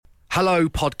Hello,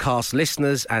 podcast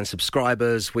listeners and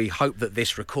subscribers. We hope that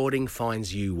this recording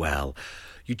finds you well.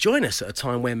 You join us at a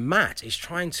time where Matt is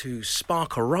trying to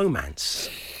spark a romance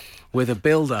with a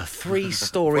builder 3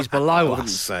 stories below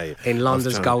us in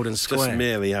London's Golden Square. Just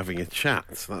merely having a chat,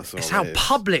 that's all. It's how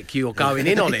public you're going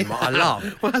in on him, I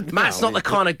love. Matt's not the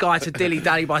kind of guy to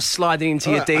dilly-dally by sliding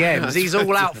into your DMs. He's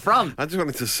all out front. I just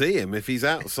wanted to see him. If he's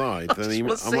outside, then he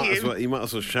might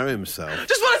as well show himself.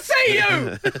 Just want to see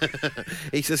you!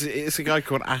 He says it's a guy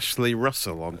called Ashley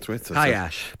Russell on Twitter. Hey,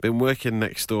 Ash. Been working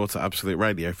next door to Absolute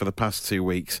Radio for the past 2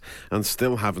 weeks and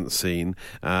still haven't seen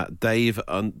Dave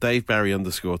Berry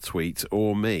 _ tweet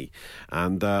or me.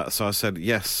 And so I said,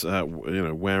 yes,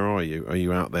 where are you? Are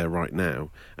you out there right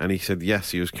now? And he said, yes,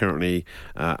 he was currently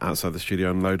outside the studio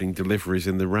unloading deliveries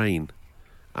in the rain.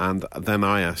 And then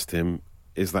I asked him,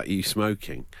 is that you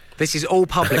smoking? This is all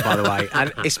public, by the way,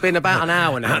 and it's been about an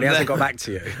hour now and he hasn't got back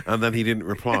to you. And then he didn't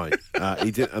reply.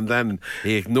 And then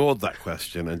he ignored that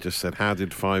question and just said, how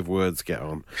did 5 words get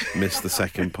on? Missed the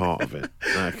second part of it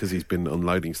because he's been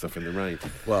unloading stuff in the rain.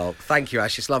 Well, thank you,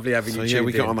 Ash. It's lovely having you. Yeah,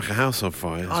 we got on like a house on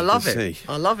fire. I love it.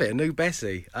 I love it. A new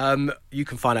Bessie. You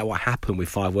can find out what happened with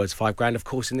 5 words, 5 grand, of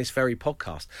course, in this very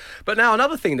podcast. But now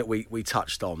another thing that we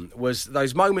touched on was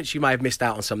those moments you may have missed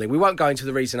out on something. We won't go into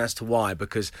the reason as to why,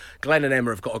 because Glenn and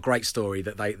Emma have got a great story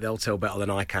that they'll tell better than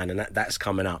I can, and that's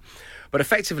coming up. But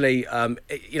effectively,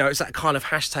 it's that kind of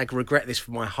hashtag regret this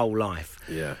for my whole life.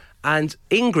 Yeah. And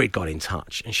Ingrid got in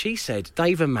touch and she said,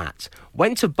 Dave and Matt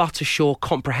went to Buttershaw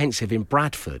Comprehensive in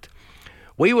Bradford.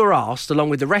 We were asked, along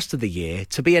with the rest of the year,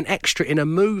 to be an extra in a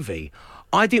movie.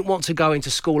 I didn't want to go into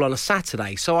school on a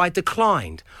Saturday, so I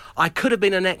declined. I could have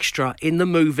been an extra in the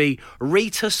movie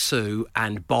Rita Sue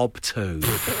and Bob too.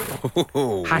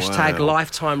 Hashtag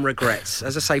lifetime regrets,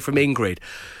 as I say, from Ingrid.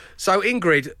 So,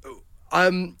 Ingrid, I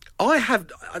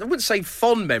wouldn't say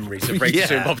fond memories of Rita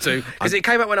Sue and Bob 2 because it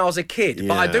came out when I was a kid,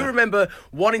 but I do remember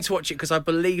wanting to watch it because I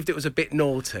believed it was a bit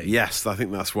naughty. Yes, I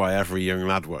think that's why every young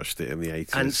lad watched it in the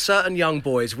 80s. And certain young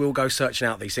boys will go searching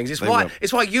out these things. It's why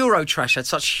Eurotrash had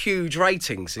such huge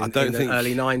ratings in the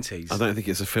early 90s. I don't think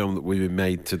it's a film that we've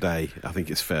made today. I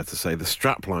think it's fair to say the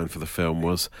strapline for the film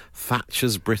was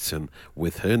Thatcher's Britain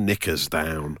with her knickers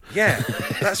down. Yeah,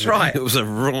 that's right. It was a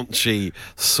raunchy,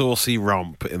 saucy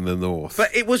romp in the north.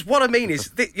 But it was, what I mean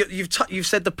is, you've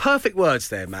said the perfect words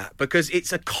there, Matt, because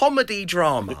it's a comedy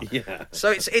drama. Yeah.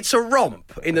 So it's a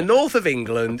romp in the north of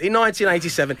England in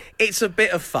 1987. It's a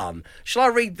bit of fun. Shall I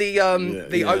read the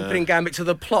opening gambit to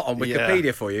the plot on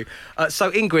Wikipedia for you? So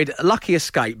Ingrid, lucky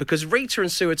escape, because Rita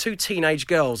and Sue are 2 teenage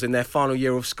girls in their final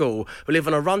year of school who live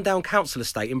on a rundown council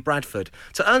estate in Bradford.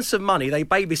 To earn some money, they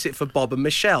babysit for Bob and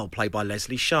Michelle, played by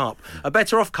Leslie Sharp, a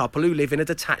better-off couple who live in a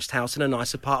detached house in a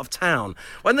nicer part of town.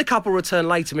 When the couple return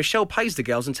later, Michelle pays the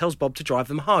girls and tells Bob to drive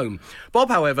them home. Bob,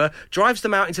 however, drives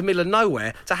them out into the middle of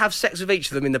nowhere to have sex with each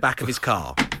of them in the back of his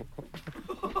car.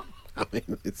 I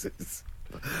mean, this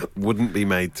wouldn't be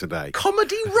made today.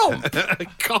 Comedy romp.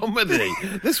 Comedy.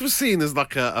 This was seen as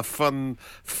like a fun,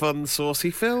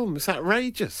 saucy film. It's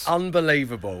outrageous.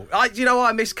 Unbelievable. You know what?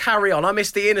 I miss Carry On. I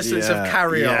miss the innocence of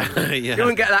Carry On. You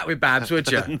wouldn't get that with Babs,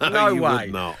 would you? No way.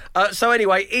 Would not. So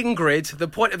anyway, Ingrid, the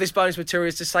point of this bonus material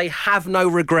is to say, have no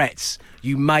regrets.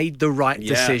 You made the right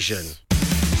decision.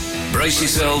 Brace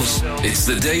yourselves. It's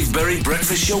the Dave Berry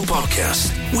Breakfast Show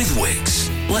podcast with Wix.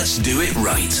 Let's do it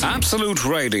right. Absolute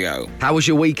Radio. How was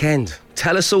your weekend?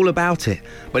 Tell us all about it,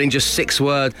 but in just 6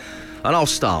 words. And I'll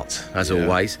start, as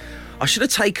always. I should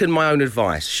have taken my own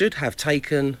advice.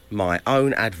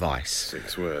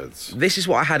 6 words. This is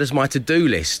what I had as my to-do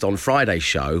list on Friday's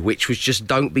show, which was just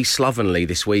don't be slovenly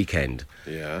this weekend.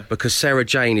 Yeah. Because Sarah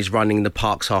Jane is running the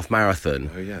Parks Half Marathon.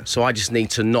 Oh, yeah. So I just need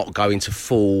to not go into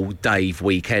full Dave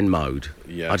weekend mode.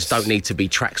 Yes. I just don't need to be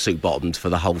tracksuit bottomed for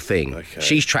the whole thing. Okay.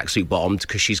 She's tracksuit bottomed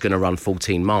because she's going to run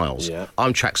 14 miles. Yeah.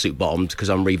 I'm tracksuit bottomed because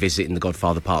I'm revisiting The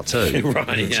Godfather Part 2.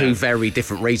 Right, 2 very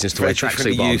different reasons to wear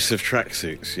tracksuit bottoms. Use of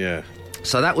tracksuits, yeah.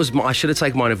 So that was I should have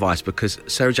taken my advice because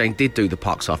Sarah Jane did do the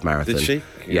Parks Half Marathon. Did she?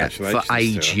 Yeah, for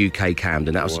Age UK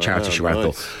Camden. That was a charity she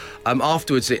ran for.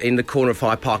 Afterwards, in the corner of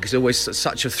Hyde Park, it's always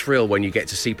such a thrill when you get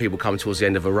to see people come towards the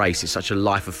end of a race. It's such a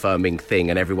life-affirming thing,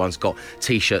 and everyone's got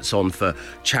T-shirts on for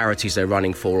charities they're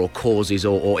running for, or causes,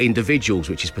 or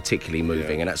individuals, which is particularly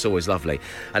moving, and that's always lovely.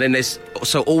 And then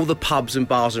so all the pubs and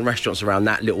bars and restaurants around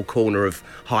that little corner of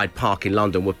Hyde Park in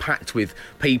London were packed with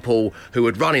people who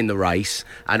had run in the race,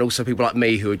 and also people like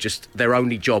me who had just, their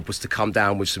only job was to come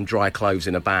down with some dry clothes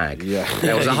in a bag. Yeah.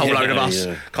 There was a whole load of us,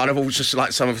 kind of all just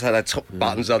like, some of us had our top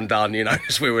buttons undone, you know,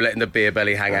 so we were letting the beer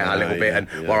belly hang out a little bit,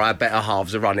 and while our better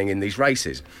halves are running in these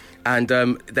races. And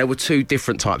there were two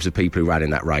different types of people who ran in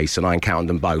that race, and I encountered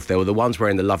them both. There were the ones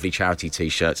wearing the lovely charity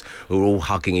T-shirts who were all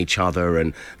hugging each other,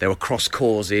 and there were cross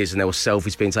causes, and there were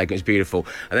selfies being taken. It was beautiful.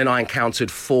 And then I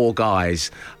encountered four guys,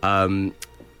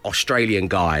 Australian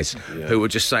guys, who would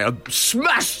just say, I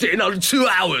smashed it in under 2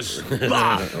 hours.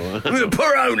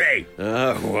 Peroni.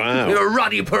 Oh, wow. You're a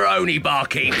ruddy Peroni,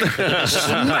 barkeep.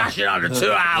 Smash it under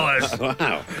 2 hours.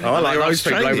 Wow. Oh, I like those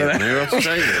people over there. They're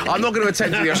Australian. I'm not going to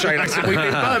attempt to the Australian accent. We've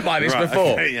been burnt by this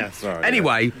before. Okay, yeah, sorry.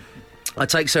 Anyway, I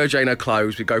take Sarah Jane her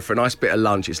clothes. We go for a nice bit of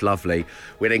lunch. It's lovely.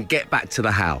 We then get back to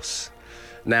the house.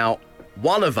 Now,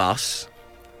 one of us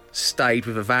stayed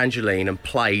with Evangeline and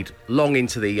played long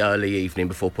into the early evening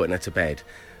before putting her to bed.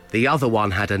 The other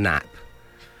one had a nap.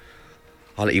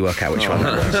 I'll let you work out which one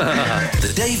that was.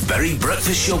 The Dave Berry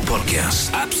Breakfast Show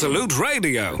Podcast. Absolute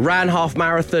Radio. Ran half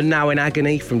marathon, now in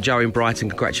agony, from Joe in Brighton.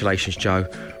 Congratulations, Joe.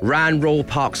 Ran Royal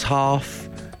Parks half,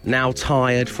 now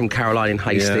tired, from Caroline in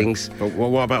Hastings. Yeah. But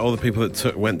what about all the people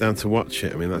that went down to watch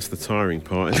it? I mean, that's the tiring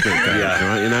part, isn't it, Dave?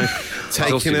 Right? You know,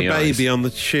 taking a baby on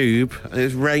the tube.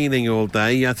 It's raining all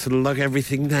day. You had to lug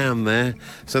everything down there.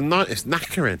 So it's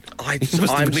knackering.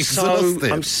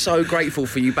 I'm so grateful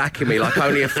for you backing me like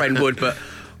only a friend would, but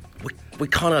we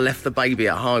kind of left the baby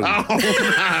at home. Oh, no.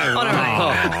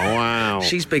 Wow.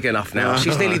 She's big enough now.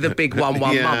 She's nearly the big one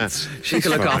month. She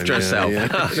can look after herself.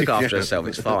 Look after herself.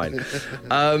 It's fine.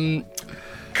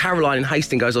 Caroline in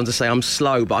Hastings goes on to say, I'm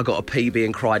slow, but I got a PB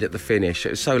and cried at the finish.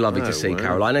 It was so lovely to see,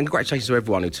 Caroline. And congratulations to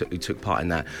everyone who took part in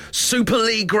that. Super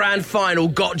League Grand Final,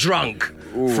 got drunk.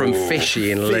 From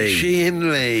Fishy in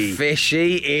Lee.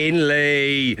 Fishy in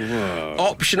Lee. Whoa.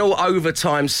 Optional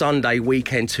overtime Sunday,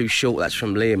 weekend too short. That's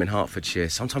from Liam in Hertfordshire.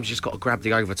 Sometimes you just got to grab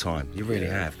the overtime. You really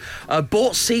have.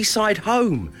 Bought Seaside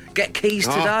Home. Get keys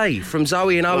today from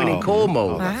Zoe and Owen in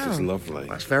Cornwall. Oh, that's just lovely.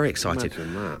 That's very exciting.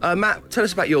 Imagine that. Matt, tell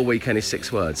us about your weekend in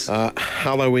 6 words.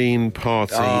 Halloween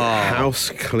party,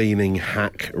 house cleaning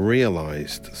hack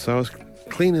realised. So I was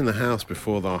cleaning the house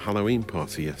before our Halloween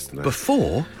party yesterday.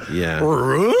 Before? Yeah.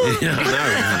 Yeah, I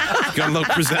know. It's got to look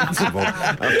presentable.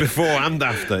 Before and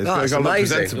after. It's got to look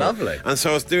presentable. Lovely. And so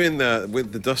I was doing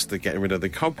with the duster, getting rid of the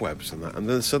cobwebs and that. And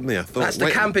then suddenly I thought, that's the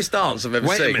campest dance I've ever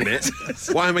seen. Wait a minute.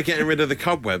 Why am I getting rid of the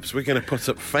cobwebs? We're going to put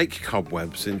up fake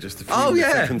cobwebs in just a few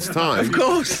seconds' time. Of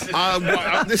course.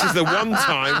 This is the one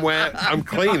time where I'm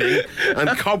cleaning and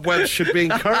cobwebs should be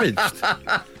encouraged.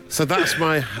 So that's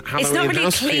my Halloween. It's not really a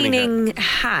house cleaning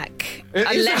hack,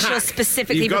 unless you're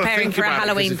specifically preparing for a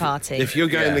Halloween party. If you're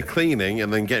going the cleaning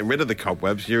and then getting rid of the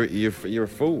cobwebs, you're a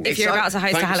fool. If you're about to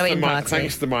host a Halloween party.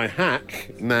 Thanks to my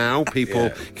hack, now people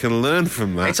can learn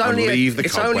from that it's only and leave the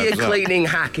it's cobwebs only a up. cleaning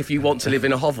hack if you want to live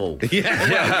in a hovel. But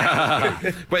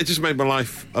it just made my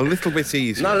life a little bit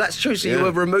easier. No, that's true. So you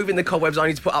were removing the cobwebs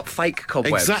only to put up fake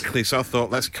cobwebs. Exactly. So I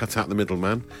thought, let's cut out the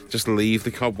middleman. Just leave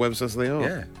the cobwebs as they are.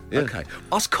 Yeah. Okay.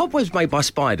 Are cobwebs made by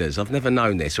spiders? I've never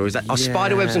known this. Or are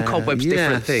spiderwebs and cobwebs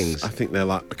different things? I think they're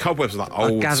like cobwebs are like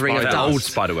old gathering of spider. dust. Old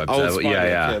spiderwebs. Old spider,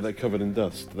 yeah, they're covered in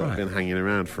dust. They've been hanging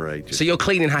around for ages. So your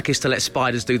cleaning hack is to let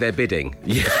spiders do their bidding?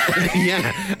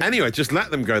 Yeah. Anyway, just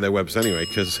let them grow their webs anyway,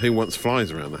 because who wants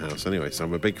flies around the house anyway? So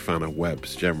I'm a big fan of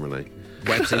webs generally.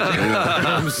 Webs in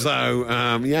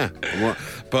general.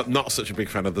 But not such a big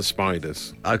fan of the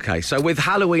spiders. Okay, so with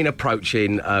Halloween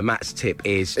approaching, Matt's tip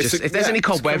is just if there's any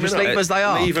cobwebs, just leave them as they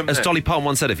are. As Dolly Parton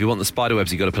once said, if you want the spider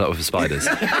webs, you've got to put up with the spiders.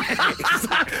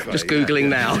 Exactly. Just Googling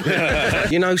now.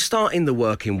 You know, starting the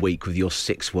working week with your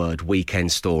 6-word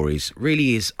weekend stories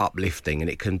really is uplifting, and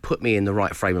it can put me in the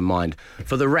right frame of mind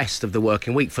for the rest of the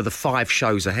working week, for the 5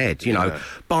 shows ahead. You know,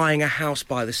 buying a house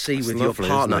by the sea with lovely,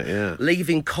 your partner, isn't it? Yeah.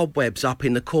 leaving cobwebs up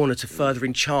in the corner to further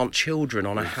enchant children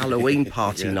on a Halloween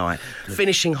party night,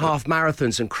 finishing half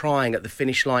marathons and crying at the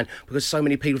finish line because so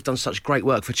many people have done such great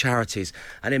work for charities.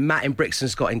 And then Matt in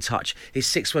Brixton's got in touch. His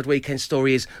 6-word weekend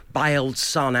story is bailed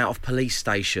son out of police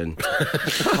station.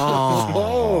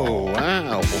 Oh,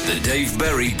 wow. The Dave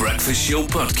Berry Breakfast Show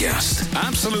Podcast.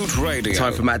 Absolute Radio.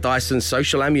 Time for Matt Dyson's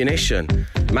social ammunition.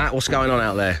 Matt, what's going on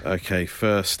out there? Okay,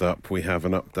 first up, we have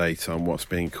an update on what's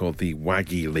being called the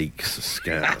Waggy Leaks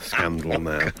scandal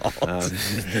now.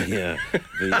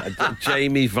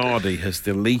 Jamie Vardy has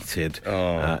deleted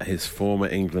his former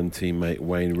England teammate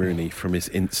Wayne Rooney from his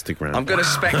Instagram. I'm going to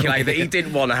speculate that he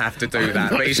didn't want to have to do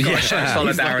that, but he's got to show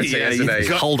solidarity, hasn't he? He's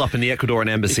holed up in the Ecuadorian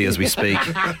embassy as we speak.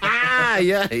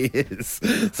 Yeah, he is.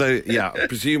 So,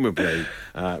 presumably,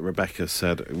 Rebecca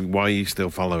said, why are you still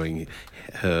following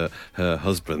her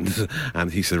husband,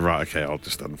 and he said, right, okay, I'll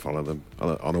just unfollow them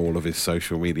on all of his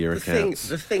social media accounts.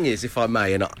 The thing is, if I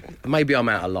may, and maybe I'm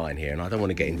out of line here, and I don't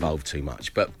want to get involved too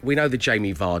much, but we know the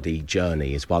Jamie Vardy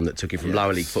journey is one that took him from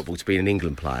lower league football to being an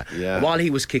England player. Yeah. While he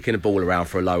was kicking a ball around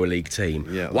for a lower league team,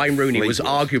 Wayne Rooney was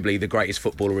arguably the greatest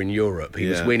footballer in Europe. He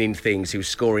was winning things, he was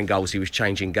scoring goals, he was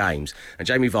changing games, and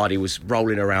Jamie Vardy was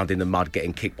rolling around in the mud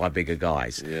getting kicked by bigger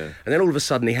guys. Yeah. And then all of a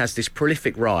sudden he has this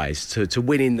prolific rise to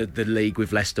winning the league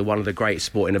with Leicester, one of the great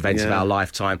sporting events of our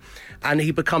lifetime, and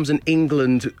he becomes an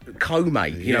England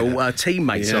co-mate,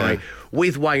 teammate,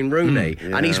 with Wayne Rooney,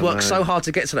 and he's worked so hard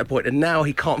to get to that point, and now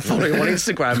he can't follow him on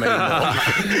Instagram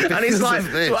anymore. And he's like,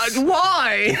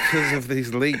 why? Because of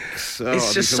these leaks.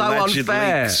 It's just so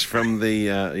unfair. Leaks from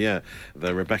the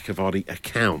Rebecca Vardy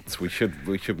account. We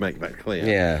should make that clear.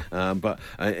 Yeah. But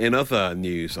in other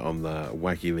news on the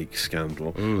Waggy Leak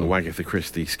scandal, the Wagatha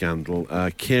Christie scandal,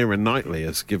 Keira Knightley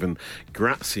has given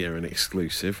Grazia an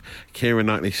exclusive. Keira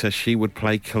Knightley says she would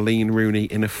play Colleen Rooney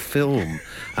in a film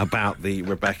about the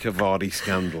Rebecca Vardy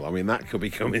scandal. I mean, that could be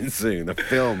coming soon. A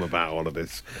film about all of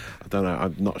this. I don't know.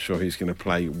 I'm not sure who's going to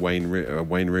play Wayne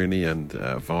Rooney and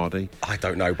Vardy. I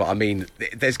don't know, but I mean,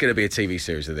 there's going to be a TV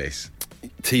series of this.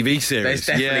 TV series. There's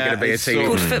definitely going to be a TV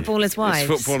called Footballers' Wives.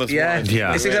 It's Footballers' Wives.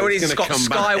 Yeah. It's exactly what it's got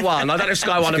Sky One. I don't know if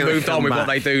Sky One have moved on with what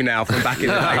they do now from back in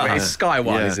the day, but it's Sky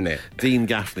One, isn't it? Dean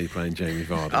Gaffney playing Jamie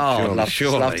Vardy. Oh, love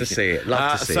to see it.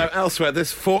 Love to see it. Elsewhere,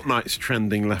 this fortnight's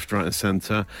trending left, right and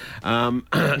centre.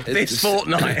 This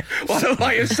fortnight? What a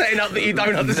way of setting up that you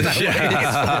don't understand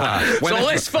what it is. So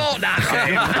this fortnight.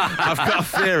 I've got a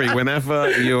theory. Whenever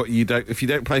if you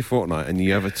don't play Fortnite and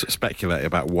you ever speculate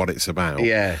about what it's about,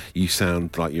 you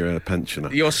sound like you're a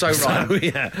pensioner. You're so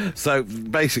right. So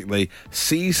basically,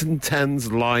 season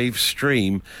 10's live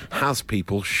stream has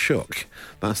people shook.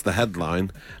 That's the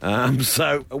headline.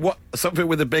 Something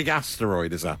with a big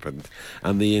asteroid has happened,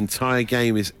 and the entire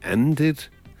game is ended.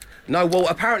 No, well,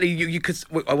 apparently you could.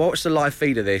 I watched the live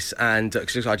feed of this, and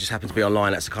because I just happen to be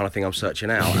online, that's the kind of thing I'm searching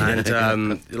out,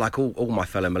 and like all my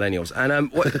fellow millennials.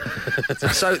 And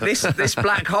so this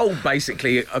black hole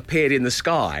basically appeared in the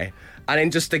sky, and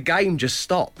then the game just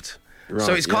stopped. Right,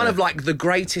 so it's kind of like the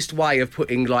greatest way of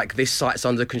putting like this site's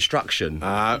under construction with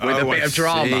a bit of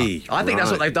drama. I think that's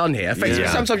what they've done here.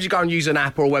 Sometimes you go and use an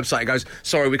app or a website and it goes,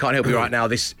 sorry, we can't help you right now.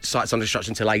 This site's under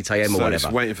construction until 8 a.m. or whatever.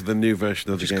 It's waiting for the new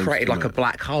version of the game. Just created like a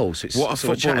black hole. So what are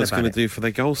footballers going to do for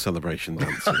their goal celebration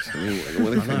dances?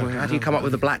 How do you come up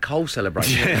with a black hole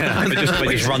celebration? They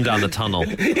just run down the tunnel.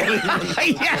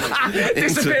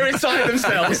 Disappear inside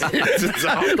themselves.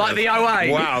 Like the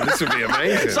OA. Wow, this would be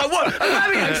amazing. So what?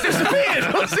 Aubameyang's disappeared.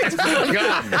 What's this?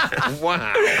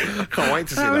 Wow. Can't wait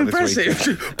to see that impressive. this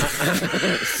week.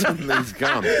 Suddenly he's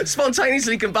gone.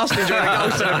 Spontaneously combusting during a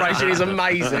goal celebration is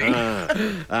amazing.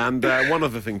 And one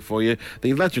other thing for you,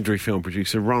 the legendary film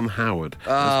producer Ron Howard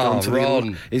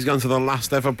he's gone to the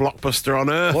last ever blockbuster on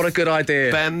Earth. What a good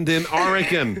idea. Bend in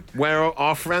Oregon, where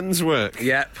our friends work.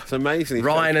 Yep. It's amazing.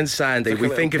 Ryan and Sandy, we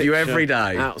think of you every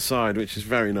day. Outside, which is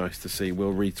very nice to see.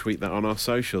 We'll retweet that on our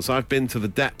socials. I've been to the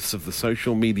depths of the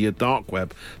social media dark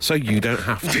web, so you don't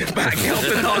have to. Back off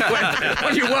the dark web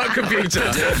on your work computer.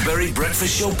 The Dave Berry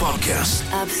Breakfast Show Podcast.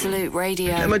 Absolute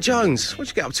Radio. Emma Jones, what'd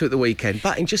you get up to at the weekend?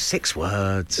 But in just 6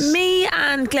 words. Me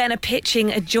and Glenn are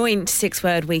pitching a joint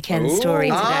 6-word weekend story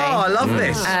today. Oh, I love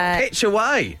this. Pitch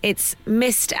away. It's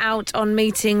missed out on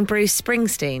meeting Bruce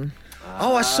Springsteen.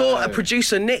 Oh, I saw a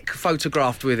producer Nick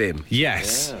photographed with him.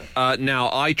 Yes. Now,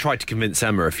 I tried to convince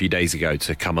Emma a few days ago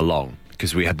to come along,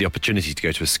 because we had the opportunity to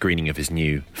go to a screening of his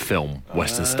new film,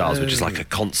 Western Stars, which is like a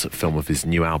concert film of his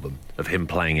new album, of him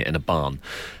playing it in a barn.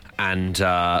 And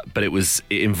but it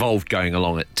involved going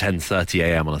along at 10:30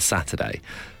 a.m. on a Saturday.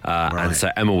 And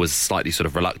so Emma was slightly sort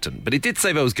of reluctant. But it did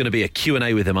say there was going to be a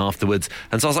Q&A with him afterwards.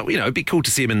 And so I was like, well, it'd be cool to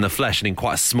see him in the flesh and in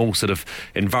quite a small sort of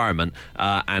environment.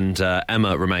 And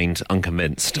Emma remained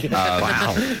unconvinced.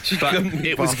 Wow. But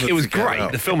it was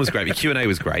great. The film was great. The Q&A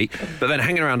was great. But then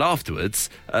hanging around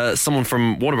afterwards, someone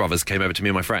from Warner Brothers came over to me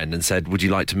and my friend and said, would you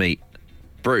like to meet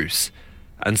Bruce?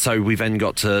 And so we then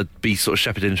got to be sort of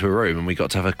shepherded into a room and we got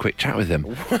to have a quick chat with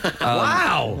him.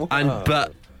 Wow.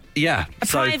 Yeah. A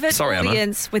private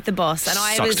audience with the boss. And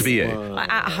I Sucks was to be you.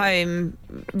 At home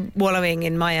wallowing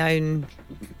in my own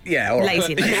Yeah, all right.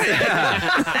 Laziness.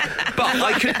 But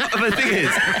the thing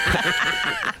is,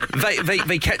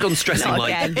 they kept on stressing, Not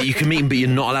like, again. you can meet him, but you're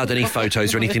not allowed any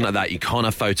photos or anything like that. You can't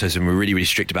have photos, and we're really, really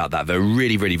strict about that. They're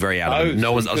really, really very adamant.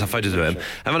 No one's allowed to have photos of him.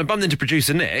 And when I bumped into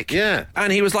producer Nick,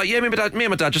 and he was like, me and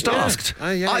my dad just asked.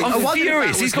 I'm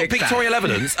furious. He's got pictorial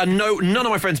evidence, and none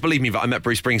of my friends believe me that I met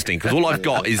Bruce Springsteen, because all I've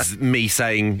got is me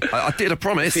saying, I did a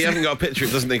promise. If you haven't got a picture,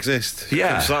 it doesn't exist.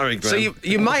 Yeah. I'm sorry, Glenn. So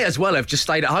you may as well have just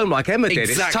stayed at home like Emma did.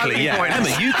 Exactly, It's totally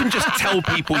pointless. Emma, you can just tell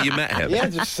people you met him. Yeah,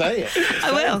 just say it.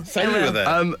 I will. Say you were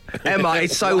there. Emma,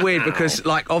 it's so weird because,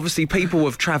 like, obviously people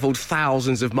have travelled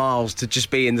thousands of miles to just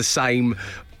be in the same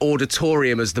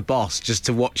auditorium as the boss just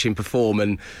to watch him perform,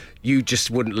 and you just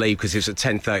wouldn't leave because it was at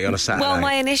 10:30 on a Saturday. Well,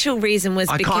 my initial reason was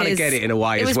I because... kind of get it in a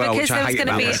way it as was well, because which I there was hate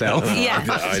gonna about be, myself.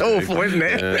 Yeah. It's awful, isn't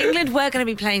it? England were going to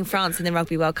be playing France in the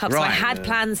Rugby World Cup, so I Right. had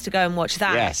plans to go and watch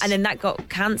that, Yes. and then that got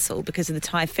cancelled because of the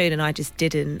typhoon, and I just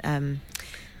didn't No.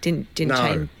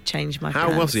 change my How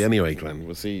plans. was he anyway, Glenn?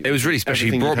 Was he? It was really special. He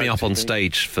everything brought you me hoped up on he'd be?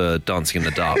 stage for Dancing in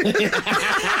the Dark.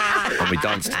 And we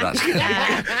danced to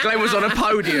that. Glenn was on a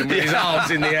podium with his arms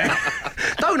in the air.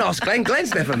 Don't ask Glenn.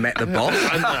 Glenn's never met the boss.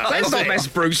 Glenn's not met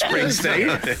Bruce Springsteen.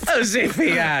 As if he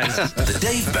has. The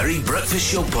Dave Berry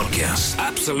Breakfast Show Podcast.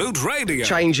 Absolute Radio.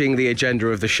 Changing the agenda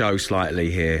of the show slightly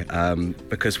here,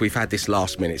 because we've had this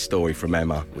last-minute story from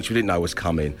Emma, which we didn't know was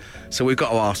coming. So we've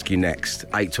got to ask you next,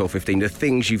 8, 12, 15, the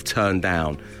things you've turned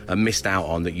down and missed out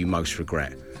on that you most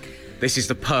regret. This is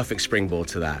the perfect springboard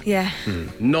to that. Yeah,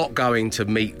 Not going to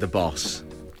meet the boss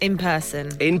in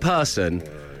person. in person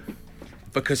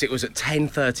because it was at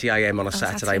 10:30am on a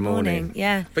Saturday morning.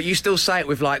 Yeah. But you still say it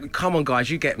with like, come on guys,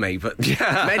 you get me. But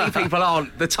many people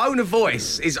aren't. The tone of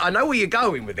voice is, I know where you're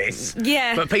going with this.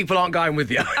 Yeah. But people aren't going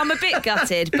with you. I'm a bit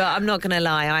gutted, but I'm not going to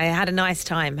lie. I had a nice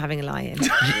time having a lie-in.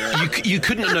 You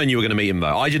couldn't have known you were going to meet him,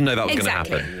 though. I didn't know that was Exactly.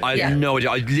 going to happen. I Yeah. had no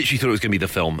idea. I literally thought it was going to be the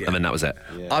film, and then that was it.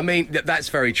 I mean, that's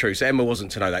very true. So Emma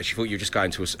wasn't to know that. She thought you were just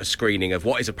going to a screening of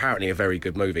what is apparently a very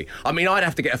good movie. I mean, I'd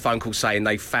have to get a phone call saying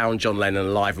they found John Lennon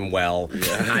alive and well.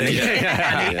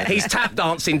 And he's tap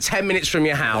dancing 10 minutes from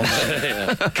your house.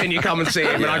 Can you come and see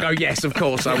him? And I go, yes, of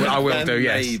course, I will do,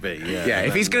 yes. Maybe,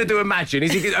 If he's going to do Imagine,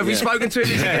 have you spoken to him?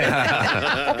 Is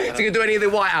he going to do any of the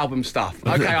White Album stuff?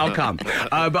 Okay, I'll come.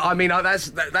 But I mean,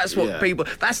 that's what people...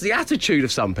 That's the attitude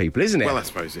of some people, isn't it? Well, I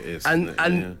suppose it is. And isn't it?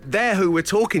 and they're who we're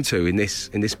talking to in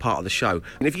this part of the show.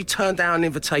 And if you turn down an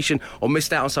invitation or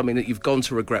missed out on something that you've gone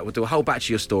to regret, we'll do a whole batch of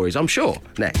your stories, I'm sure.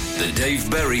 Next. The Dave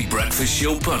Berry Breakfast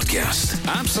Show Podcast.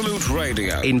 Absolute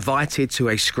Radio. Invited to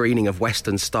a screening of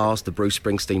Western Stars, the Bruce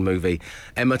Springsteen movie.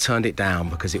 Emma turned it down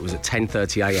because it was at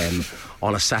 10:30am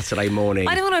on a Saturday morning.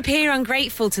 I don't want to appear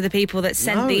ungrateful to the people that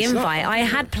sent No, the it's not. invite. I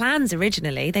had plans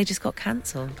originally. They just got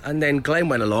cancelled. And then Glenn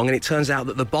went along, and it turns out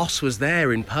that the boss was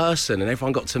there in person, and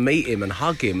everyone got to meet him and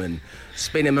hug him and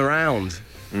spin him around.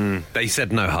 They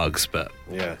said no hugs, but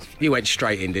Yeah. You went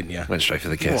straight in, didn't you? went straight for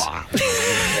the kiss. Wow.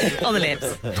 On the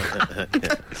lips.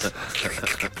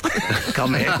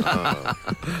 Come here.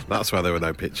 That's why there were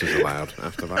no pictures allowed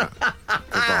after that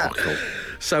debacle.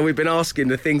 So we've been asking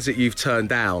the things that you've turned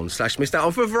down / missed out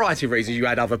on for a variety of reasons. You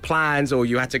had other plans, or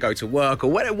you had to go to work,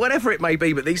 or whatever it may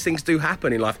be, but these things do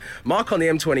happen in life. Mark on the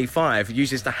M25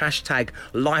 uses the hashtag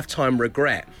lifetime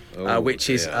regret, which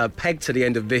is pegged to the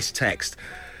end of this text.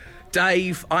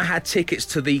 Dave, I had tickets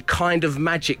to the Kind of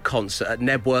Magic concert at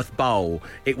Nebworth Bowl.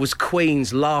 It was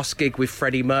Queen's last gig with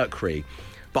Freddie Mercury.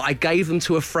 But I gave them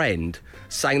to a friend,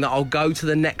 saying that I'll go to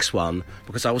the next one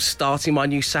because I was starting my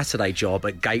new Saturday job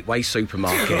at Gateway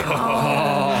Supermarket.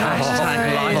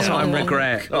 Hashtag lifetime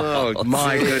regret. Oh,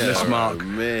 my goodness, Mark.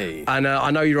 Me. And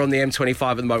I know you're on the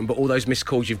M25 at the moment, but all those missed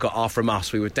calls you've got are from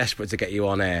us. We were desperate to get you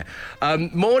on air.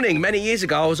 Morning, many years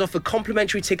ago, I was offered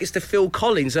complimentary tickets to Phil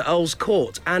Collins at Earl's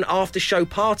Court and after-show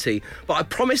party, but I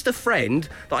promised a friend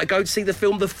that I'd go to see the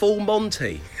film The Full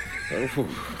Monty.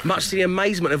 Much to the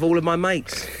amazement of all of my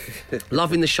mates.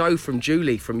 Loving the show from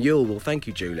Julie from Ewell. Well, thank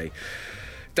you, Julie.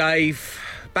 Dave,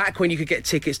 back when you could get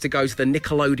tickets to go to the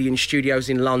Nickelodeon studios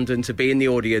in London to be in the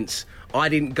audience, I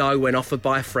didn't go when offered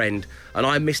by a friend, and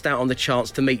I missed out on the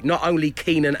chance to meet not only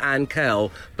Keenan and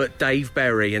Kel, but Dave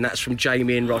Berry, and that's from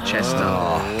Jamie in Rochester.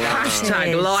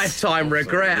 Hashtag lifetime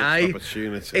regret, eh?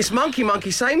 Opportunity. It's monkey,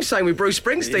 same with Bruce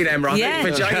Springsteen, Emma, I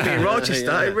think, for Jamie in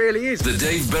Rochester. It really is. The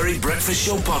Dave Berry Breakfast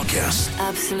Show Podcast.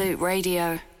 Absolute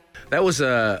Radio. There was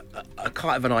a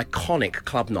kind of an iconic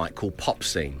club night called Pop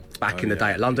Scene back in the day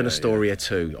at London Astoria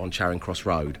 2 on Charing Cross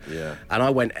Road. Yeah. And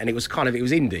I went, and it was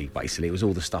indie, basically. It was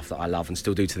all the stuff that I love and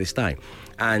still do to this day.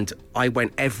 And I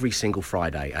went every single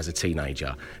Friday as a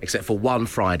teenager, except for one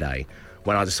Friday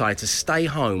when I decided to stay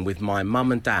home with my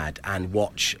mum and dad and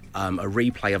watch a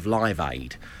replay of Live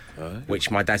Aid. Which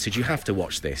my dad said, you have to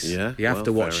watch this. Yeah, you have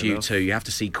to watch U2. You have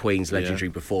to see Queen's legendary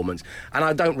performance. And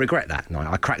I don't regret that night.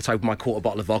 I cracked open my quarter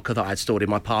bottle of vodka that I had stored in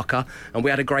my parka, and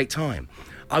we had a great time.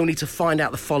 Only to find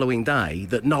out the following day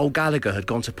that Noel Gallagher had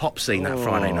gone to Pop Scene that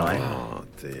Friday night. Oh,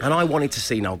 dear. And I wanted to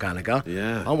see Noel Gallagher.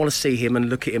 Yeah. I want to see him and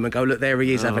look at him and go, look, there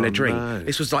he is having a drink. No.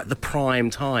 This was like the prime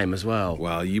time as well.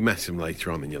 Well, you met him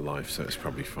later on in your life, so it's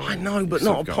probably fine. I know, but You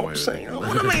not a sort of got Pop away with Scene. it. I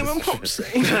want to meet him on Pop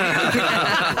Scene.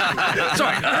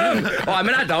 Sorry. I'm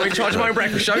an adult in charge of my own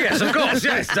breakfast show. Yes, of course.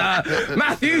 Yes.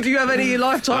 Matthew, do you have any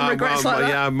lifetime regrets like that?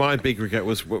 Yeah, my big regret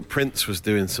was Prince was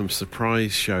doing some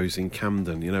surprise shows in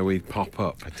Camden. You know, we'd pop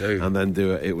up. I do. And then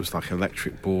do it. It was like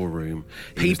Electric Ballroom.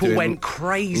 He was People doing went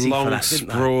crazy long, for that, didn't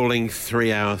they? sprawling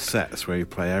 3-hour sets where he'd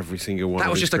play every single one. That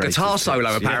of was his just a guitar greatest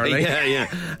solo, hits. apparently. Yeah.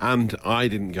 And I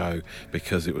didn't go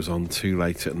because it was on too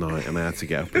late at night and I had to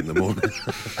get up in the morning.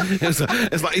 It's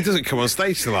like he doesn't come on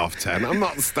stage till 10:30. I'm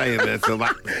not staying there till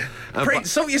that.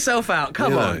 Prince, sort yourself out.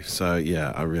 Come on. So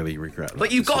yeah, I really regret that.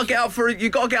 But you've got to get up for your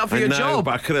I know, job.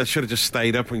 but I should have just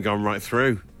stayed up and gone right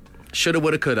through. Shoulda,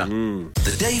 woulda, coulda.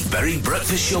 The Dave Berry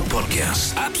Breakfast Show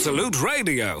Podcast. Absolute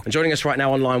Radio. And joining us right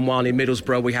now on line 1 in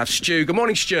Middlesbrough, we have Stu. Good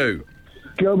morning, Stu.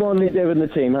 Good morning, Dave and the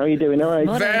team. How are you doing? All right.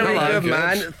 Very good,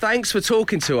 man. Thanks for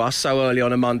talking to us so early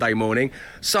on a Monday morning.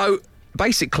 So,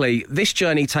 basically, this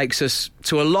journey takes us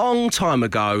to a long time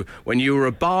ago when you were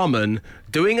a barman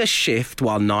doing a shift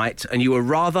one night and you were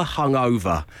rather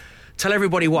hungover. Tell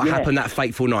everybody what happened that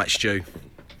fateful night, Stu.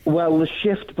 Well, the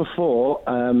shift before,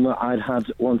 I'd had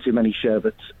one too many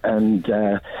sherbets and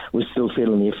was still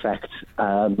feeling the effect.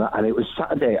 And it was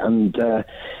Saturday, and I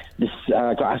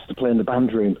got asked to play in the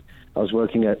band room. I was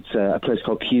working at a place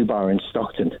called Q Bar in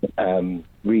Stockton,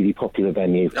 really popular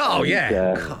venue. Oh, and,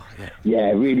 yeah. Yeah,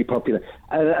 really popular.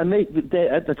 And they,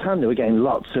 at the time, they were getting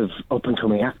lots of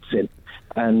up-and-coming acts in.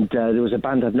 And there was a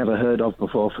band I'd never heard of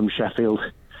before from Sheffield.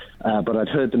 But I'd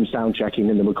heard them sound checking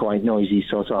and they were quite noisy,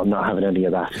 so I thought I'm not having any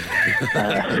of that.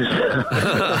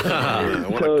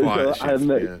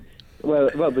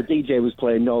 Well, the DJ was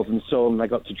playing Northern Soul, and I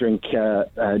got to drink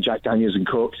Jack Daniels and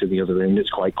Cokes in the other room. It's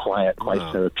quite quiet, quite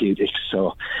therapeutic.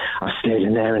 So I stayed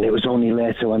in there, and it was only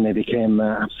later when they became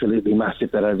absolutely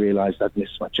massive that I realised I'd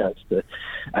missed my chance to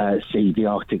see the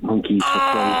Arctic Monkeys.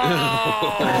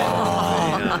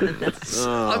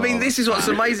 I mean, this is what's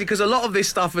amazing, because a lot of this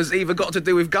stuff has either got to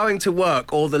do with going to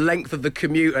work or the length of the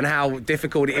commute and how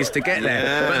difficult it is to get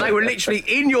there. But they were literally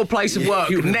in your place of work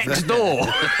next door.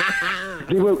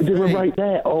 They were right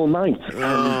there all night.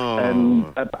 And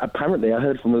apparently, I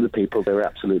heard from other people they were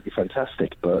absolutely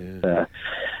fantastic. But I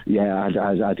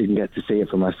didn't get to see it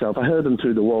for myself. I heard them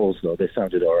through the walls, though. They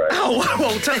sounded all right. Oh,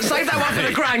 well, save that one for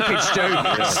the grandkids, Stu.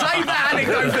 Save that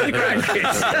anecdote for the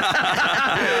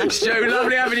grandkids. Stu,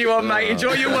 lovely having you on, mate.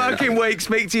 Enjoy your working week.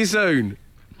 Speak to you soon.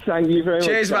 Thank you very much.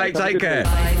 Cheers, mate. Take care.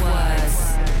 5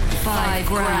 words, 5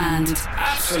 grand.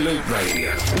 Absolute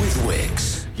Radio with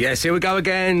Wix. Yes, here we go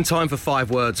again. Time for 5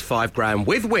 words, 5 grand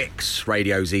with Wix,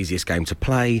 radio's easiest game to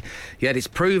play. Yet it's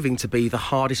proving to be the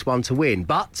hardest one to win.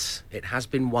 But it has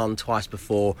been won twice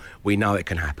before. We know it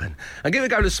can happen. And give it a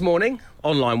go this morning.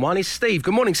 On line 1 is Steve.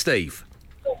 Good morning, Steve.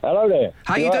 Hello there.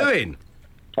 How you doing?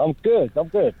 I'm good.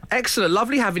 Excellent.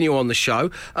 Lovely having you on the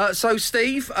show. So,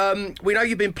 Steve, we know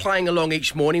you've been playing along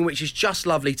each morning, which is just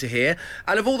lovely to hear.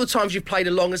 And of all the times you've played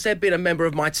along, has there been a member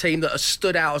of my team that has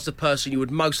stood out as the person you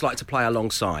would most like to play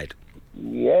alongside?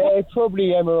 Yeah,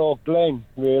 probably Emma or Glenn,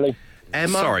 really.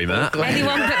 Emma? Sorry, Matt.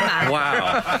 Anyone but Matt.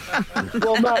 Wow.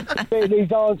 Well, Matt, these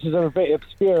answers are a bit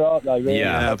obscure, aren't they? Really?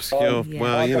 Yeah, obscure. Yeah.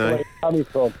 Well, I you don't know where know, it's coming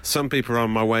from. some people are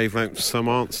on my wavelength, some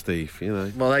aren't, Steve, you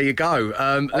know. Well, there you go.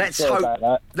 Let's sorry about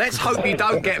hope. that. Let's hope you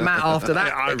don't get Matt after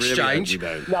that I really exchange. hope you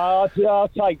don't. No, I'll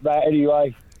take that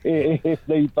anyway, if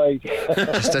need be.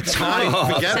 Just a tiny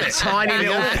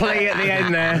little plea at the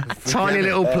end there. Tiny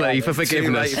little plea for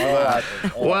forgiveness. Too late for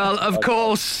that. Well, of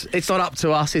course, it's not up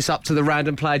to us. It's up to the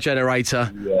random player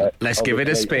generator. Yeah, Let's give it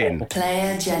a spin.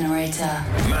 Player generator.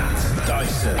 Matt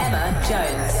Dyson. Emma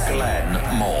Jones.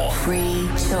 Glenn Moore. Free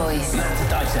choice. Matt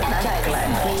Dyson.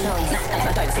 Glenn. Free choice.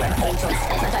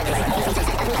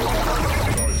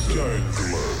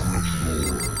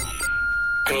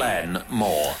 Glenn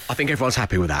Moore. I think everyone's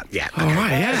happy with that. Yeah. All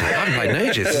right, yeah. I haven't played in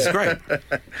ages. This is great.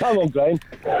 Come on, Glenn.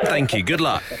 Thank you. Good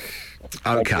luck.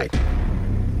 Okay.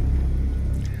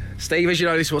 Steve, as you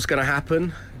know, this is what's going to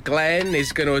happen. Glenn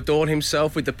is going to adorn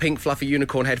himself with the pink fluffy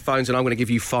unicorn headphones, and I'm going to give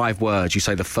you 5 words. You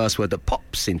say the first word that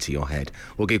pops into your head.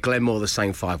 We'll give Glenn Moore the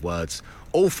same 5 words.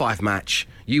 All 5 match.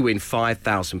 You win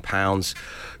 £5,000.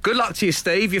 Good luck to you,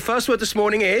 Steve. Your first word this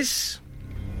morning is...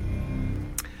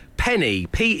 Penny,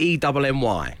 Penny.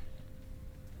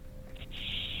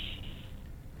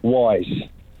 Wise.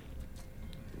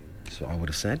 That's what I would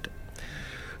have said.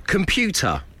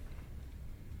 Computer.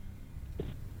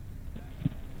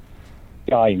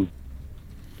 Game.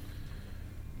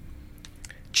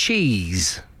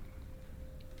 Cheese.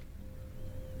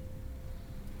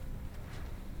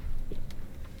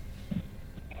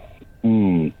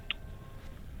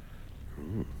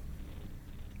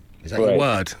 Is that your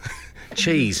word?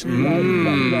 Cheese. Lovely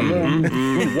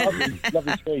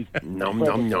cheese. Nom,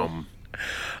 nom, nom.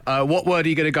 What word are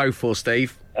you going to go for,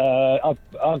 Steve? I'll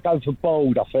go for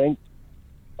bald, I think.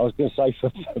 I was going to say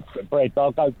for bread, but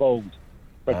I'll go bald.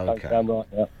 Bread don't sound right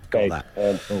now. Got that.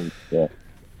 Bald, yeah.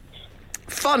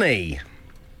 Funny.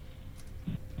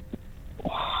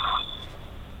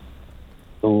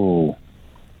 Ooh.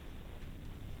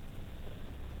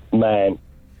 Man.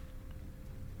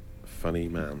 Funny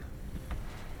man.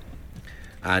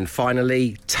 And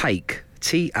finally, take.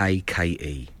 Take.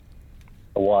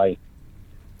 Away.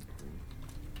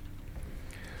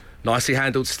 Nicely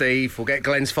handled, Steve. We'll get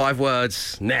Glenn's 5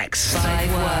 words next.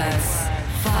 5 words,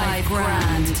 5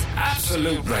 grand.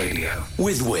 Absolute Radio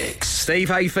with Wix. Steve,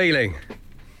 how you feeling?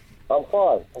 I'm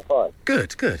fine.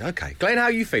 Good. Okay. Glenn, how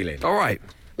are you feeling? All right.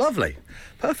 Lovely.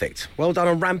 Perfect. Well done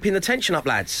on ramping the tension up,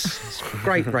 lads. It's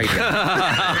great radio.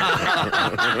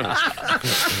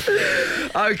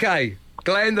 Okay.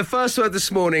 Glenn, the first word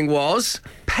this morning was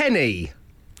penny.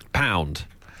 Pound.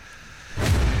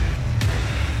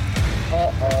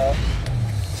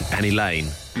 Is it Penny Lane?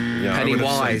 Yeah,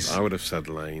 Pennywise. I would have said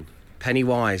Lane.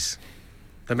 Pennywise.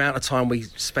 The amount of time we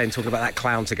spent talking about that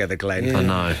clown together, Glenn. I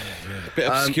know. A bit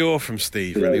obscure from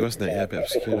Steve, really, wasn't it? Yeah, a bit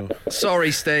obscure.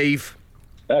 Sorry, Steve.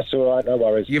 That's all right, no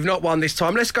worries. You've not won this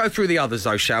time. Let's go through the others,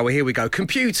 though, shall we? Here we go.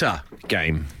 Computer.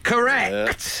 Game.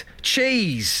 Correct.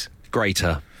 Cheese.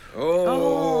 Grater.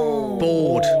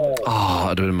 Board. Oh,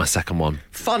 I'd have been my second one.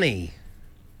 Funny.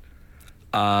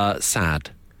 Sad.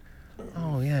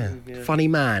 Oh, yeah. Funny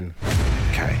man.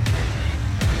 Okay.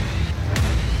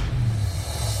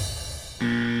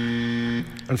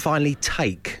 And finally,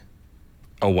 take.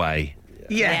 Away.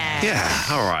 Yeah. Yeah,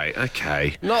 all right,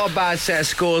 okay. Not a bad set of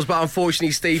scores, but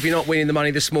unfortunately, Steve, you're not winning the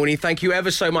money this morning. Thank you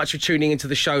ever so much for tuning into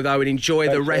the show, though, and enjoy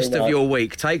the rest of your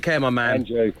week. Take care, my man.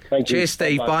 Andrew, thank you. Cheers,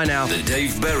 Steve. Bye now. The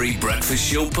Dave Berry Breakfast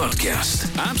Show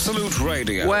Podcast. Absolute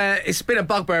Radio. Where it's been a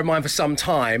bugbear of mine for some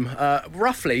time,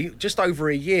 roughly just over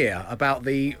a year, about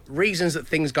the reasons that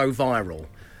things go viral.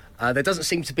 There doesn't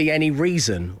seem to be any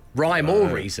reason, rhyme or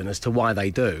reason, as to why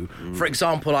they do. For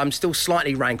example, I'm still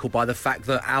slightly rankled by the fact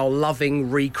that our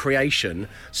loving recreation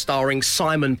starring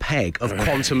Simon Pegg of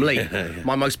Quantum Leap,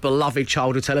 my most beloved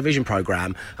childhood television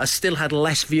programme, has still had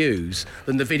less views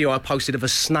than the video I posted of a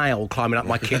snail climbing up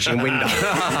my kitchen window.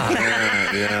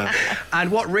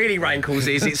 And what really rankles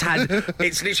is it's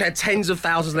literally had tens of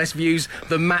thousands less views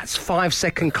than Matt's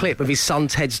 5-second clip of his son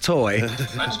Ted's toy.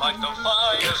 Let's fight the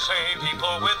fire, save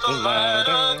people with the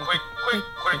ladder. Quick, quick,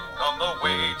 quick, on the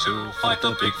way to fight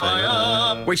the big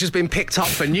fire. Which has been picked up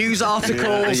for news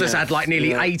articles. It's had like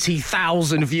nearly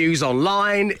 80,000 views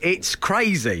online. It's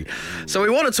crazy. So we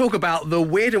want to talk about the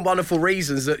weird and wonderful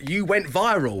reasons that you went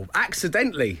viral,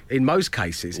 accidentally in most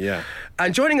cases. Yeah.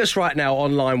 And joining us right now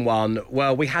on line one,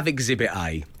 well, we have Exhibit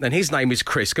A, and his name is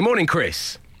Chris. Good morning,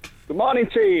 Chris. Good morning,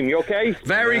 team. You okay?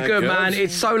 Very good, man.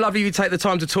 It's so lovely you take the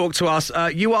time to talk to us.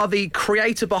 You are the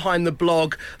creator behind the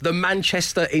blog, The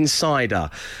Manchester Insider.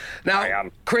 Now, I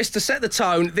am. Chris, to set the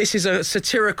tone, this is a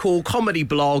satirical comedy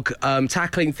blog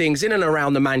tackling things in and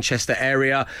around the Manchester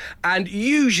area. And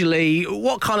usually,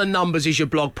 what kind of numbers is your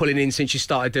blog pulling in since you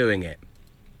started doing it?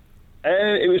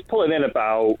 It was pulling in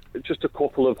about just a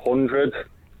couple of hundred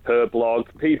per blog.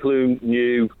 People who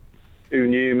knew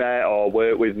me or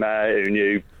worked with me, who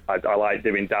knew I like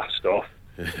doing daft stuff.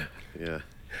 Yeah.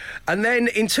 And then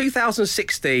in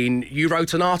 2016, you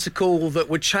wrote an article that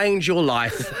would change your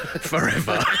life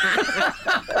forever.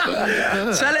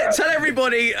 Tell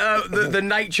everybody the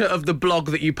nature of the blog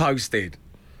that you posted.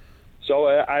 So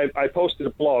I posted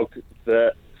a blog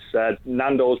that said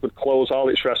Nando's would close all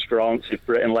its restaurants if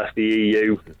Britain left the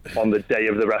EU on the day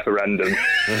of the referendum.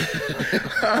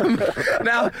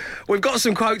 Now, we've got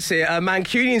some quotes here.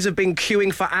 Mancunians have been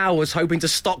queuing for hours hoping to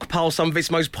stockpile some of its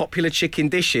most popular chicken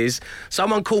dishes.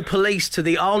 Someone called police to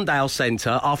the Arndale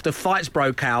Centre after fights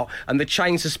broke out and the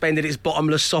chain suspended its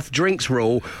bottomless soft drinks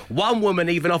rule. One woman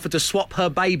even offered to swap her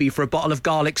baby for a bottle of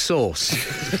garlic sauce.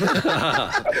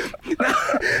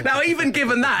 now, even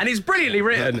given that, and it's brilliantly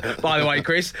written, by the way,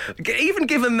 Chris, even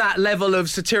given that level of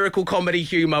satirical comedy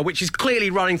humour, which is clearly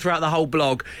running throughout the whole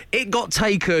blog, it got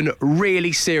taken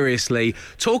really seriously.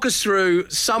 Talk us through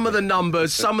some of the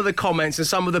numbers, some of the comments and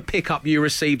some of the pickup you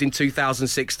received in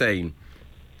 2016.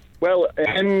 Well,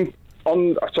 so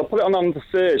I put it on the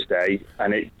Thursday,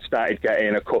 and it started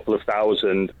getting a couple of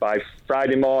thousand. By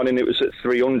Friday morning, it was at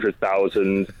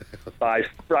 300,000. By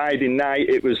Friday night,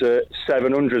 it was at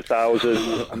 700,000.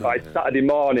 And by Saturday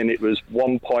morning, it was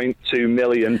 1.2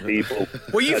 million people.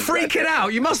 Were you freaking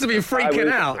out? You must have been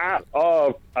freaking out.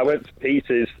 I went to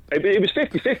pieces. It was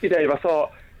 50-50, Dave. I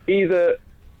thought either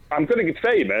I'm going to get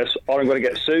famous or I'm going to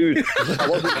get sued. I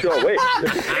wasn't sure which.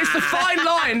 It's the fine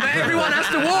line that everyone has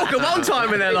to walk at one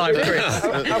time in their life, Chris.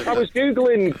 I was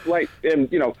Googling,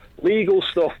 legal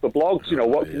stuff for blogs.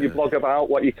 What can you blog about,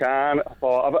 what you can. I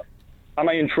thought, am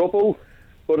I in trouble?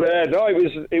 But no,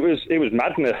 it was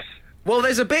madness. Well,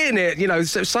 there's a bit in it,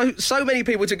 so many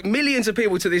people took millions of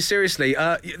people to this seriously.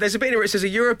 There's a bit in it where it says a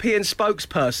European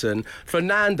spokesperson for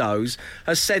Nando's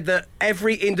has said that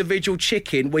every individual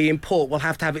chicken we import will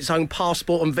have to have its own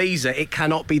passport and visa. It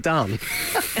cannot be done.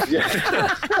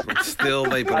 Still,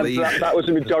 they believe. That was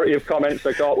the majority of comments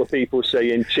I got, were people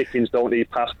saying chickens don't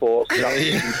need passports.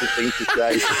 That's the thing to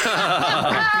say.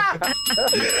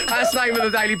 That's the name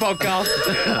of the daily podcast.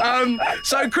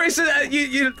 So, Chris,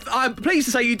 I'm pleased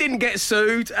to say you didn't get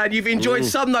sued and you've enjoyed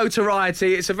some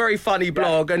notoriety. It's a very funny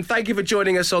blog, and thank you for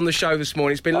joining us on the show this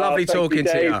morning. It's been lovely talking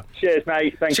to you. Cheers,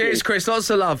 mate. Thank you. Cheers, Chris. Lots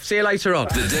of love. See you later on.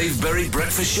 The Dave Berry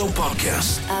Breakfast Show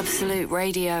Podcast. Absolute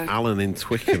Radio. Alan in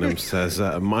Twickenham says,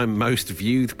 my most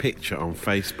viewed picture on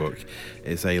Facebook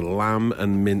is a lamb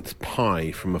and mince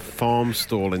pie from a farm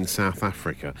stall in South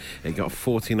Africa. It got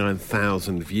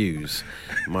 49,000 views.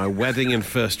 My wedding and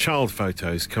first child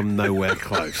photos come nowhere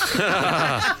close.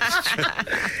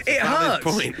 It hurts.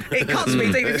 It cuts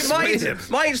me deep.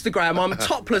 My Instagram, I'm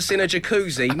topless in a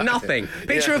jacuzzi, nothing.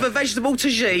 Picture of a vegetable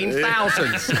tagine,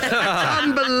 thousands.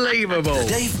 Unbelievable. The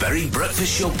Dave Berry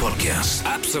Breakfast Show Podcast.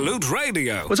 Absolute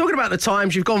Radio. We're talking about the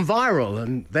times you've gone viral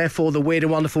and therefore the weird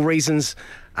and wonderful reasons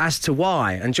as to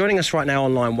why. And joining us right now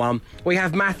on line one, we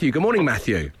have Matthew. Good morning,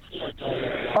 Matthew.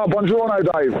 Oh, buongiorno,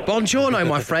 Dave. Buongiorno,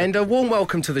 my friend. A warm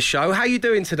welcome to the show. How are you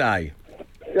doing today?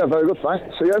 Yeah, very good,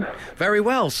 thanks. See you? Very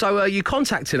well. So you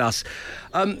contacted us.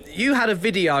 You had a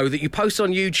video that you posted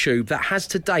on YouTube that has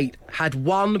to date had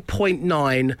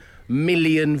 1.9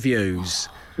 million views.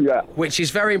 Yeah. Which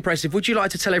is very impressive. Would you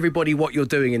like to tell everybody what you're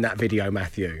doing in that video,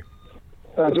 Matthew?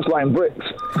 Just laying bricks.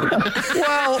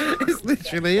 Well, it's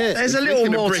literally it. There's a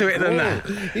little more to it than that.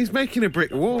 He's making a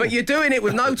brick wall. But you're doing it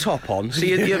with no top on, so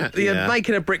you're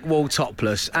making a brick wall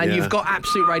topless, and you've got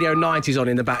Absolute Radio 90s on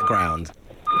in the background.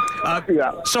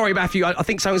 Sorry, Matthew, I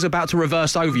think something's about to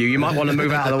reverse over you. You might want to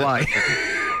move out of the way.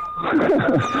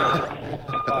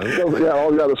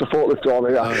 There's a forklift on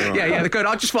here. Yeah, good.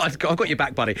 I just thought I've got your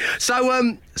back, buddy.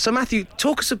 So, Matthew,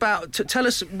 tell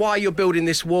us why you're building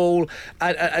this wall,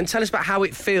 and tell us about how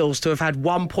it feels to have had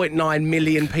 1.9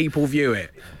 million people view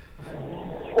it.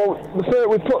 Well,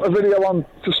 we put a video on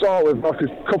to start with like a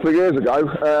couple of years ago,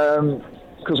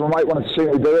 because my mate wanted to see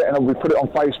me do it, and we put it on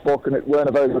Facebook, and it weren't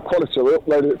a very good quality, so we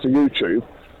uploaded it to YouTube.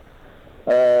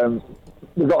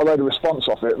 We got a load of response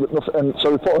off it, and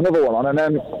so we put another one on, and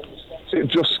then it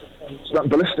just went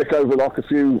ballistic over like a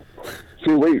few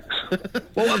weeks.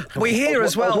 Well, we hear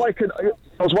as well. I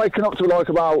was waking up to like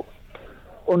about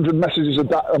 100 messages a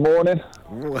morning,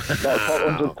 about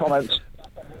 100 comments.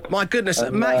 My goodness,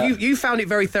 Matt, you found it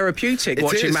very therapeutic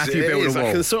watching Matthew build a wall.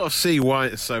 I can sort of see why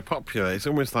it's so popular. It's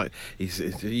almost like he's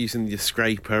using your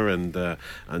scraper and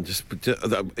just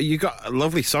you got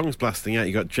lovely songs blasting out.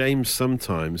 You got James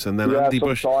sometimes, and then Andy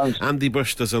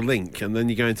Bush does a link, and then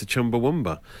you go into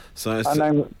Chumbawamba. So and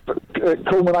then it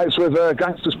culminates with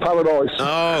Gangster's Paradise.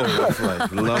 Oh, lovely.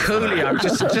 Coolio,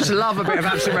 just love a bit of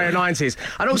Absolute Radio 90s,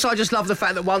 and also I just love the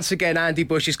fact that once again Andy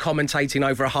Bush is commentating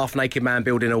over a half-naked man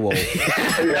building a wall.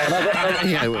 Yeah.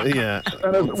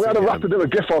 And we had a rapper do a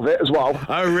GIF of it as well.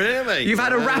 Oh, really? You've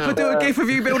had a rapper do a GIF of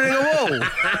you building a wall?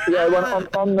 Yeah,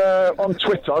 on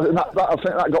Twitter, and I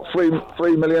think that got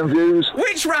 3 million views.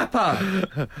 Which rapper?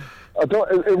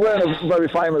 It weren't a very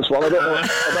famous one. I don't know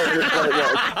which one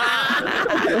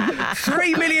it was.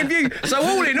 3 million views. So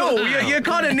all in all, you're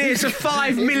kind of near to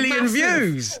 5 million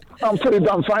views. I'm pretty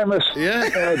damn famous. Yeah.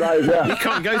 Nowadays, yeah. You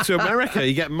can't go to America.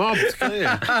 You get mobbed, can't you?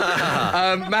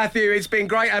 Matthew, it's been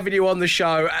great having you on the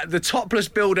show. The topless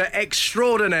builder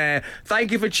extraordinaire.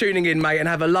 Thank you for tuning in, mate, and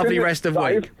have a lovely rest of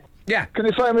week. Yeah. Can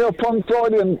you phone me up on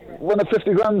Friday and win a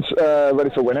 50 grand ready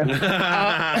for winning?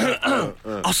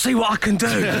 I'll see what I can do.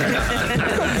 The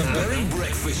Berry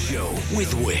Breakfast Show.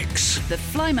 with Wix. The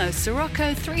Flymo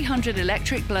Sirocco 300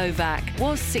 electric blow vac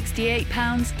was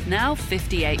 £68, now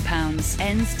 £58.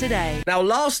 Ends today. Now,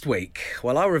 last week,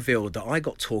 I revealed that I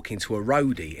got talking to a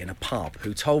roadie in a pub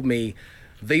who told me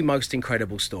the most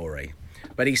incredible story.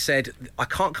 But he said, I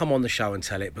can't come on the show and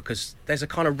tell it because there's a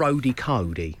kind of roadie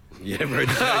codey. Yeah, roadie.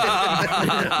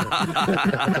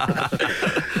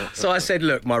 So I said,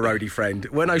 look, my roadie friend,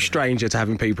 we're no stranger to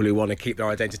having people who want to keep their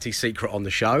identity secret on the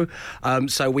show.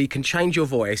 So we can change your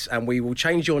voice and we will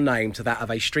change your name to that of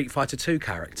a Street Fighter 2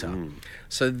 character.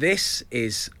 So this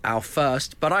is our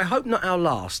first, but I hope not our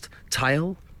last,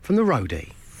 tale from the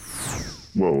roadie.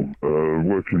 Well,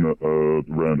 working at the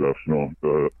Roundhouse now,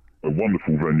 a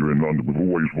wonderful venue in London. We've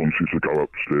always wanted to go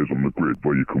upstairs on the grid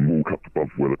where you can walk up above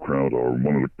where the crowd are, and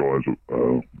one of the guys that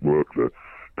work there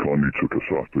kindly took us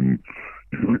up, and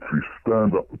you can literally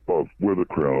stand up above where the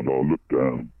crowd are, look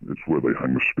down. It's where they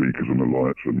hang the speakers and the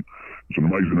lights, and it's an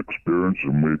amazing experience.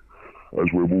 And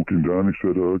as we're walking down, he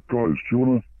said, guys, do you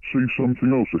want to see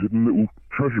something else, a hidden little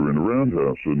treasure in the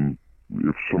Roundhouse? And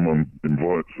if someone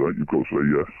invites that, you've got to say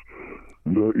yes.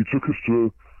 And he took us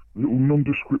to a little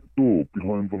nondescript door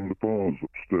behind one of the bars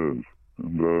upstairs.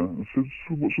 And I said,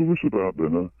 so what's all this about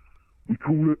then? We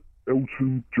call it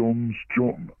Elton John's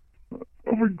John.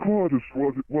 I've inquired as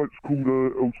to why it's called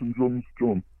Elton John's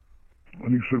John.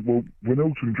 And he said, well, when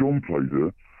Elton John played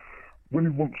here, when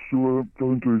he wants to go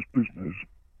and do his business,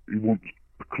 he wants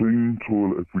a clean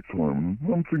toilet every time.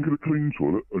 And I'm thinking a clean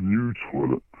toilet, a new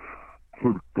toilet.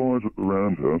 So the guys at the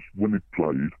Roundhouse, when he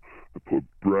played, they put a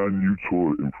brand new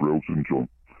toilet in for Elton John,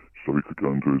 so he could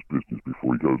go and do his business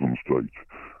before he goes on stage.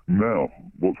 Now,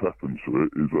 what's happened to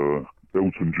it is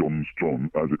Elton John's John,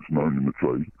 as it's known in the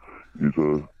trade, is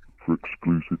for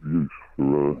exclusive use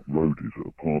for roadies that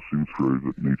are passing through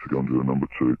that need to go and do a number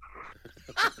 2.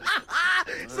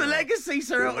 It's the legacy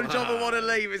Sir Elton John will want to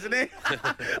leave, isn't it?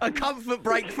 A comfort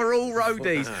break for all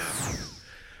roadies.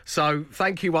 So,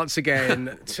 thank you once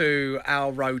again to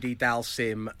our roadie, Dal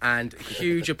Sim, and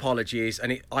huge apologies.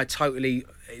 And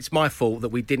it's my fault that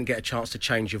we didn't get a chance to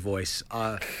change your voice.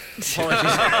 Apologies.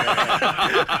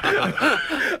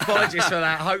 Apologies for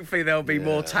that. Hopefully there'll be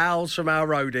more towels from our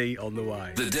roadie on the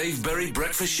way. The Dave Berry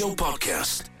Breakfast Show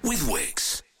podcast with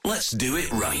Wix. Let's do it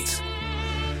right.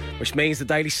 Which means the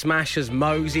Daily Smash has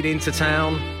moseyed into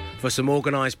town for some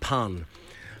organised pun.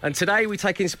 And today we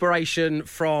take inspiration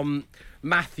from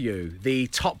Matthew, the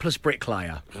topless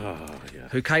bricklayer,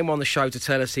 who came on the show to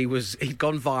tell us he'd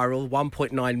gone viral,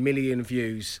 1.9 million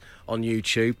views on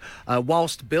YouTube,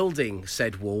 whilst building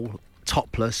said wall,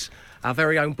 topless. Our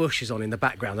very own Bush is on in the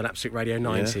background on Absolute Radio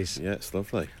 90s. Yeah, it's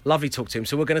lovely. Lovely to talk to him.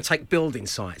 So we're going to take building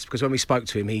sites, because when we spoke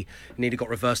to him, he nearly got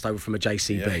reversed over from a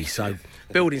JCB. So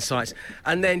building sites.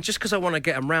 And then just because I want to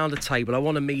get them round the table, I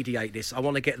want to mediate this. I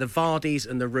want to get the Vardys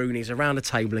and the Rooneys around the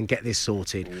table and get this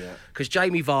sorted. Because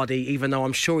Jamie Vardy, even though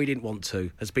I'm sure he didn't want to,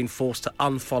 has been forced to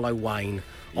unfollow Wayne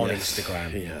on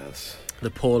Instagram. He has. The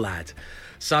poor lad.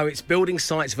 So it's building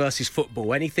sites versus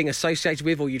football. Anything associated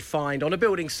with or you'd find on a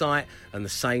building site, and the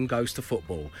same goes to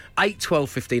football. 8 12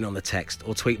 15 on the text,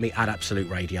 or tweet me at Absolute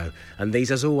Radio. And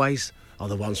these, as always, are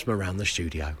the ones from around the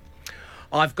studio.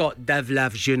 I've got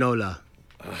Devlev Ginola.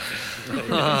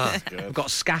 I've got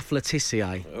Scaff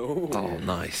Letitia. Oh,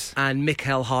 nice. And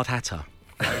Mikkel Hardhatter.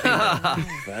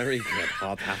 Very good,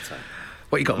 Hardhatter.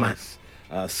 What you got, Matt?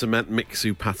 Cement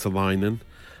Mixu Patalainen.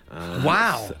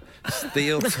 Wow.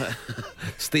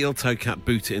 Steel toe cap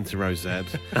boot it into Rosette.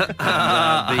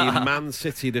 And the Man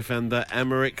City defender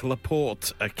Emerick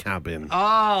Laporte a cabin.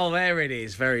 Oh, there it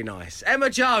is. Very nice. Emma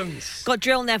Jones. Got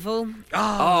Drill Neville.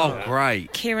 Oh,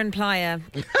 great. Kieran Plyer.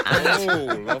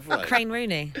 Lovely. Crane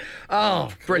Rooney.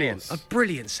 Oh, brilliant. A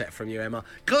brilliant set from you, Emma.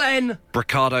 Glenn.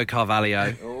 Ricardo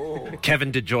Carvalho. Kevin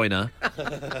De Bruyne.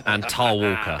 And Tal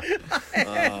Walker.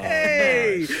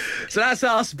 Hey! So that's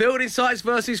us. Building sites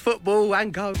versus football,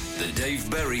 and go. The Dave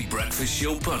Berry Breakfast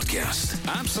Show podcast.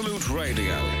 Absolute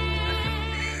Radio.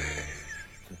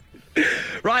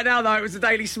 Right now, though, it was the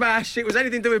Daily Smash. It was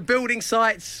anything to do with building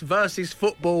sites versus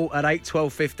football at 8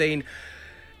 12 15.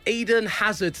 Eden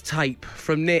Hazard tape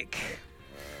from Nick.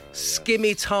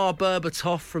 Skimitar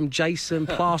Berbatov from Jason.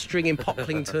 Plastering in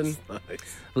Pocklington.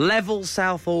 Nice. Level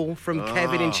Southall from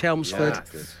Kevin in Chelmsford.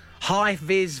 Yeah. High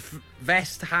Viz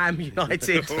West Ham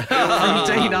United from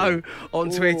Dino on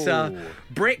Twitter.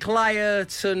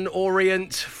 Bricklayerton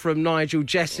Orient from Nigel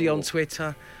Jesse on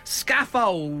Twitter.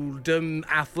 Scaffold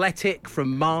Athletic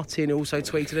from Martin also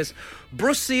tweeted us.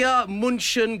 Brussia,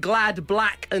 Munchen, Glad,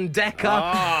 Black and Decker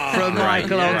from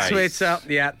Michael on Twitter.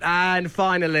 Yeah. And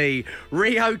finally,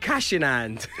 Rio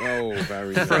Cashinand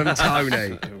from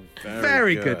Tony.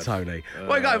 Very good, Tony.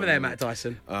 What you got over there, Matt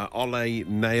Dyson? Ole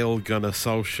Nail Gunner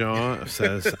Solskjaer,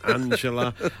 says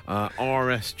Angela.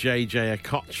 RSJJ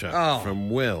Akocha from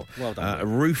Will. Well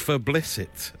done. Rufa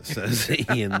Blissett, says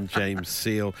Ian James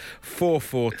Seal.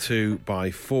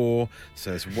 442x4,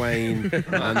 says Wayne.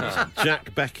 And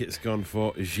Jack Beckett's gone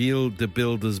for Gilles de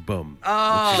Builder's Bum.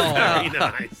 Oh, very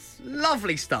nice.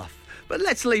 Lovely stuff. But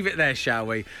let's leave it there, shall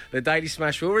we? The Daily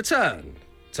Smash will return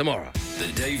tomorrow.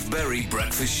 The Dave Berry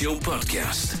Breakfast Show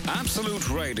Podcast. Absolute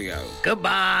Radio.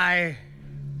 Goodbye.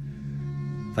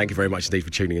 Thank you very much indeed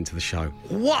for tuning into the show.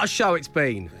 What a show it's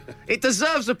been. It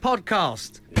deserves a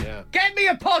podcast. Yeah. Get me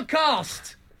a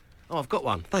podcast. Oh, I've got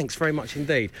one. Thanks very much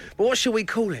indeed. But what shall we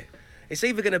call it? It's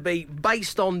either going to be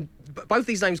based on... Both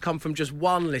these names come from just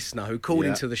one listener who called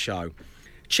into the show.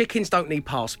 Chickens don't need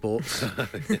passports.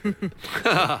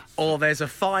 Or there's a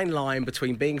fine line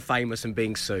between being famous and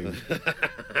being sued.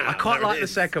 I quite like the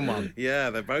second one. Yeah,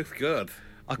 they're both good.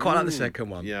 I quite like the second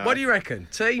one. Yeah. What do you reckon?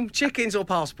 Team, chickens or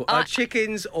passport?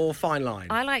 Chickens or fine line?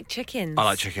 I like chickens. I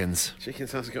like chickens.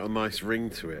 Chickens has got a nice ring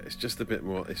to it. It's just a bit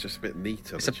more. It's just a bit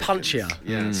neater. It's a punchier.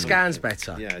 Yeah, Scans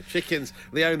better. Yeah, chickens.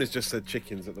 The owner's just said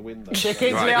chickens at the window.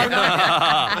 Chickens,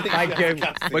 Right. Thank you.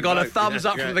 We got a thumbs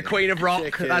up from the Queen of Rock.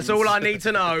 Chickens. That's all I need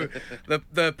to know.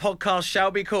 The podcast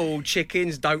shall be called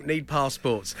Chickens Don't Need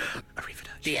Passports.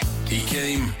 He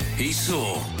came, he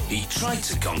saw, he tried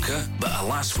to conquer, but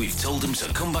alas, we've told him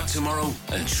to come back tomorrow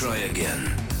and try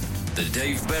again. The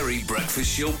Dave Berry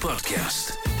Breakfast Show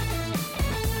Podcast.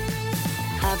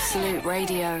 Absolute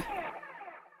Radio.